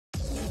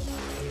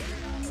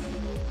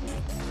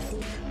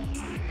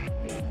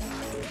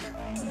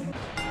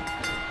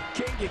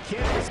you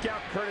can't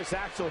discount Curtis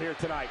Axel here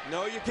tonight.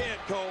 No, you can't,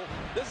 Cole.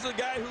 This is a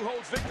guy who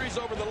holds victories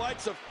over the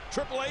likes of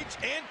Triple H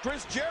and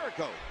Chris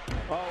Jericho.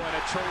 Oh, and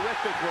a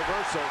terrific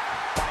reversal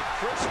by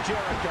Chris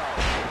Jericho.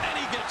 And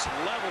he gets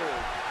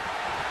leveled.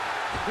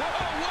 Whoa,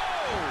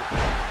 whoa!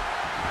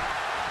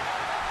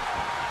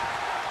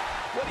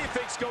 What do you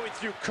think's going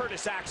through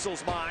Curtis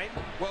Axel's mind?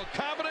 Well,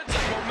 confidence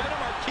and momentum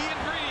are key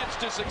ingredients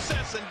to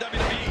success in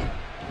WWE.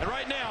 And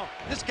right now,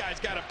 this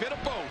guy's got a bit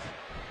of both.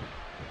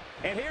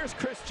 And here's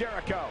Chris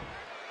Jericho.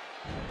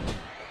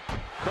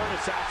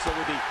 Curtis Axel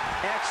with the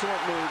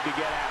excellent move to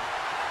get out.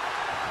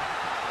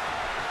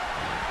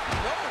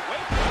 Whoa,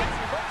 wait, nice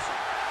reversal.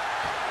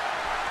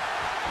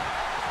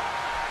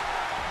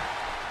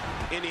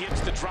 And he hits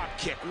the drop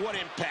kick. What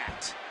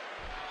impact.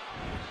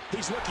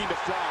 He's looking to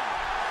fly.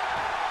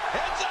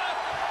 Heads up!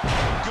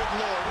 Good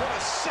Lord, what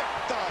a sick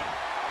thud.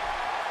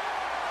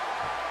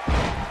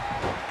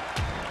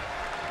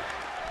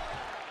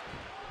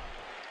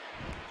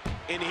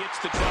 And he hits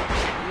the drop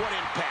kick. What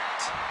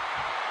impact.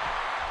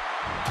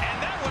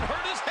 And that one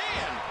hurt his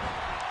hand.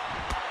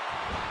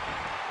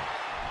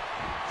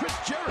 Chris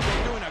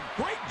Jericho doing a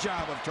great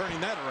job of turning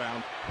that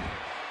around.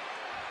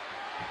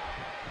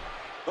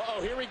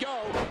 Uh-oh, here we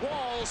go.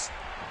 Walls.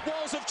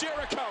 Walls of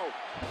Jericho.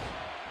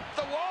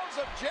 The walls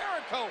of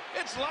Jericho.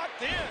 It's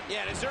locked in.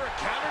 Yeah, is there a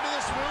counter to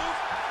this move?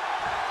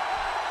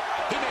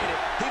 He made it.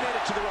 He made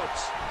it to the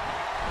ropes.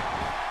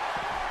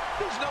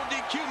 These no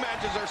DQ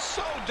matches are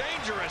so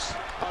dangerous.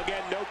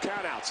 Again, no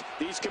countouts.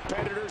 These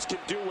competitors can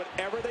do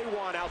whatever they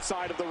want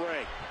outside of the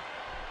ring.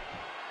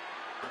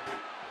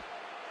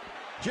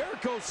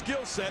 Jericho's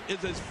skill set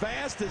is as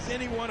fast as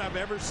anyone I've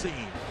ever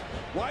seen.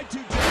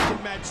 Y2J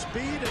can match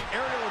speed and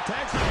aerial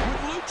attacks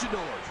with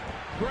luchadors,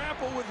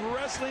 grapple with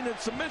wrestling and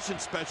submission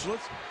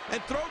specialists,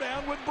 and throw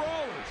down with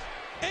brawlers.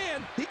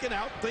 And he can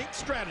outthink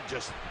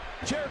strategists.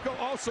 Jericho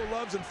also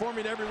loves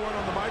informing everyone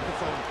on the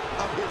microphone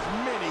of his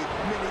many,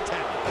 many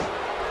talents.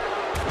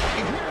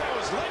 You hear how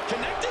his leg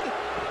connected?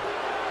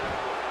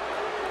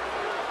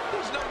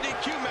 These no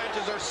DQ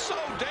matches are so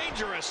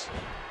dangerous.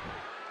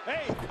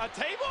 Hey, a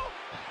table?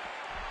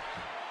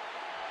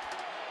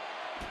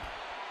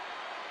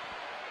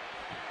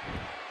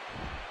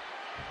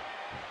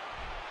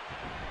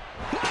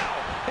 Wow!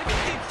 If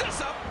he keeps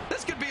this up,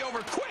 this could be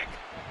over quick.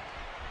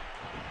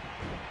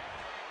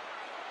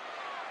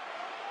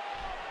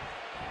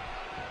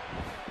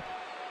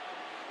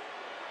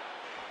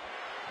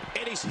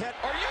 And he's hit.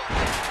 Are you?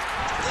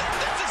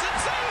 This is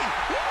insane!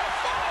 What a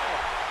fall!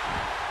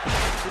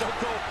 You know,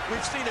 Cole,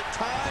 we've seen it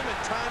time and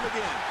time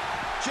again.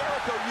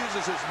 Jericho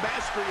uses his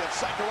mastery of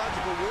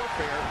psychological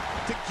warfare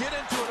to get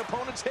into an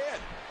opponent's head.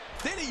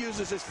 Then he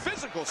uses his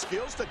physical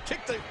skills to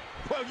kick the,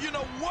 well, you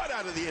know what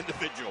out of the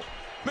individual.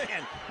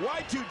 Man,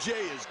 Y2J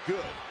is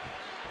good.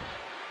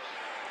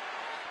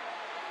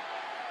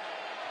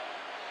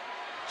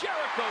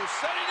 Jericho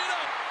setting it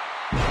up.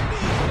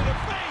 Knee to the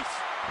face.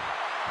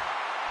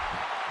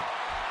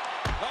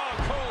 Oh,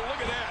 Cole,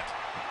 look at that.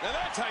 Now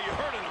that's how you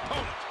hurt an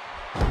opponent.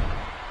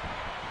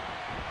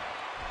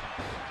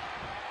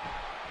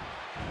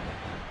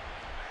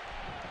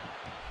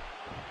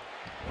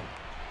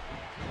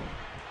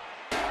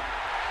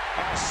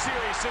 A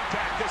serious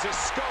impact as his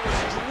skull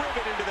is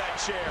driven into that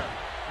chair.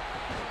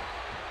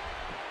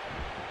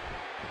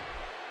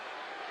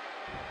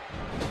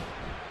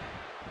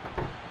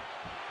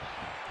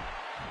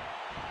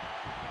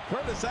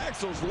 Curtis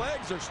Axel's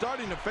legs are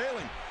starting to fail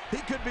him. He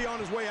could be on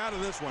his way out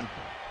of this one.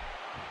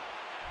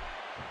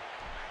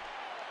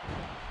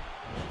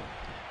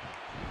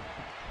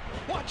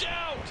 Watch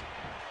out!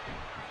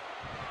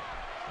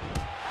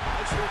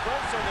 Nice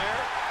reversal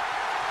there.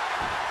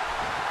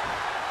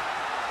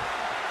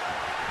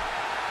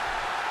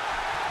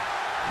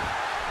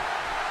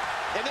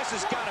 And this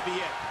has got to be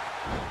it.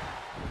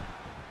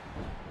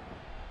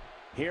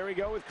 Here we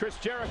go with Chris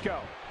Jericho.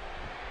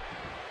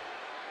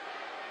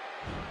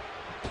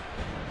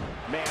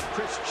 Man,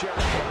 Chris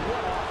Jericho,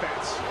 what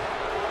offense.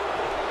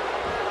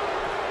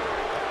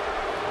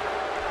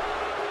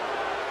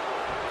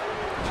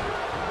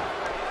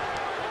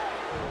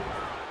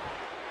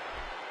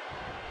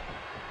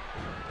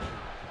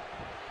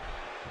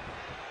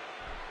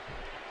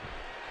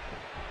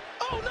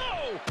 Oh,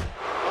 no!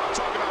 Oh,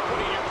 talk about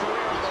putting your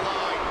career on the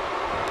line.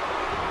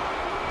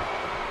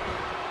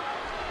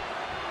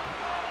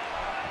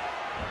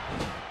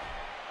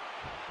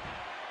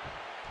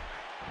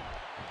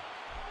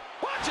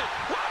 Watch it!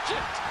 Watch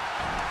it!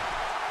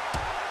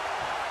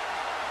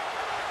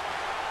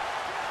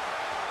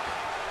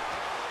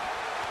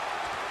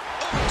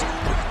 Oh,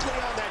 directly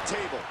on that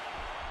table.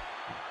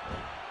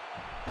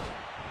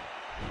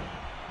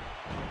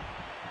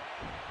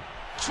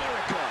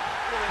 Jericho.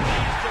 With a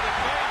knees to the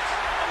face.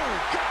 Oh,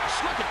 gosh,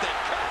 look at that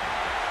cut.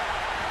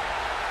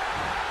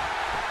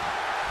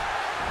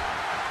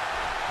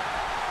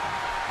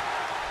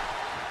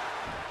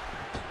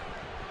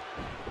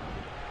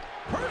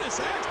 Curtis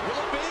Axel,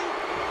 will it be?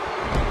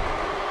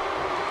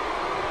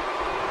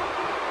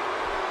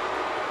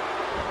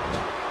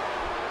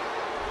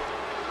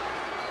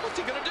 What's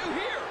he gonna do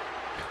here?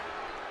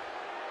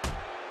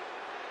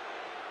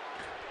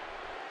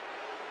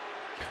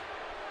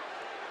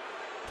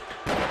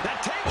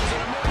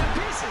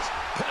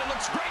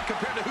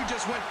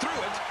 just went through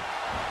it.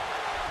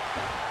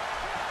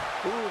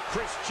 Ooh,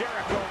 Chris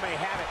Jericho may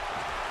have it.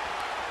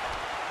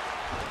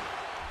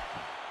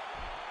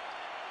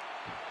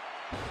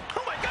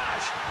 Oh my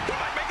gosh, he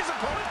might make his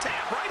opponent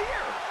tap right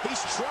here.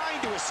 He's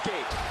trying to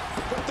escape,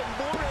 but the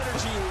more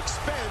energy he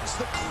expends,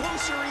 the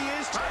closer he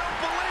is to... I don't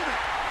believe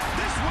it.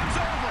 This one's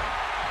over.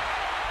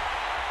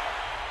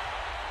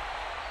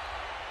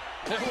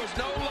 There was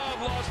no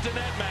love lost in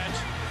that match.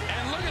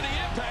 And look at the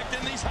impact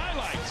in these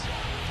highlights.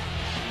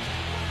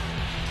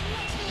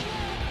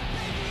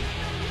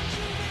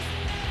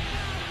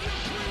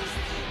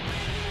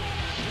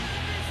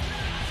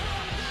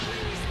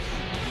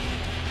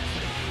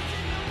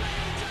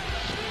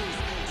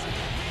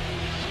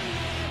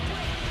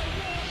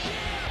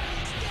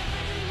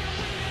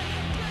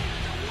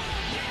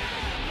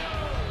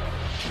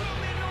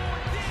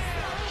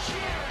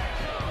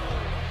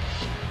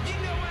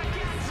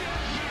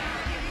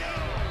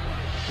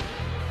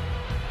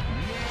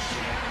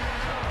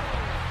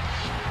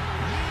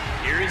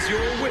 Here is your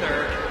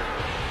winner,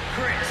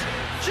 Chris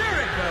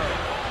Jericho.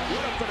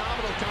 What a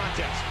phenomenal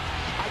contest.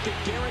 I can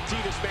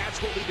guarantee this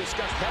match will be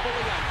discussed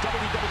heavily on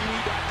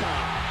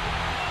WWE.com.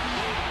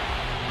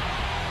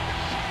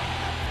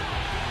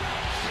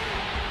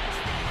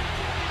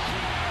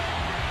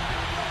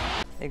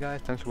 Hey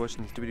guys, thanks for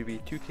watching this WWE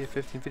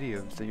 2K15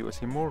 video. So you want to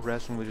see more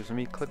wrestling videos from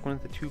me, click one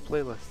of the two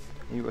playlists.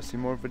 And you want to see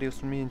more videos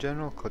from me in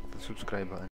general, click the subscribe button.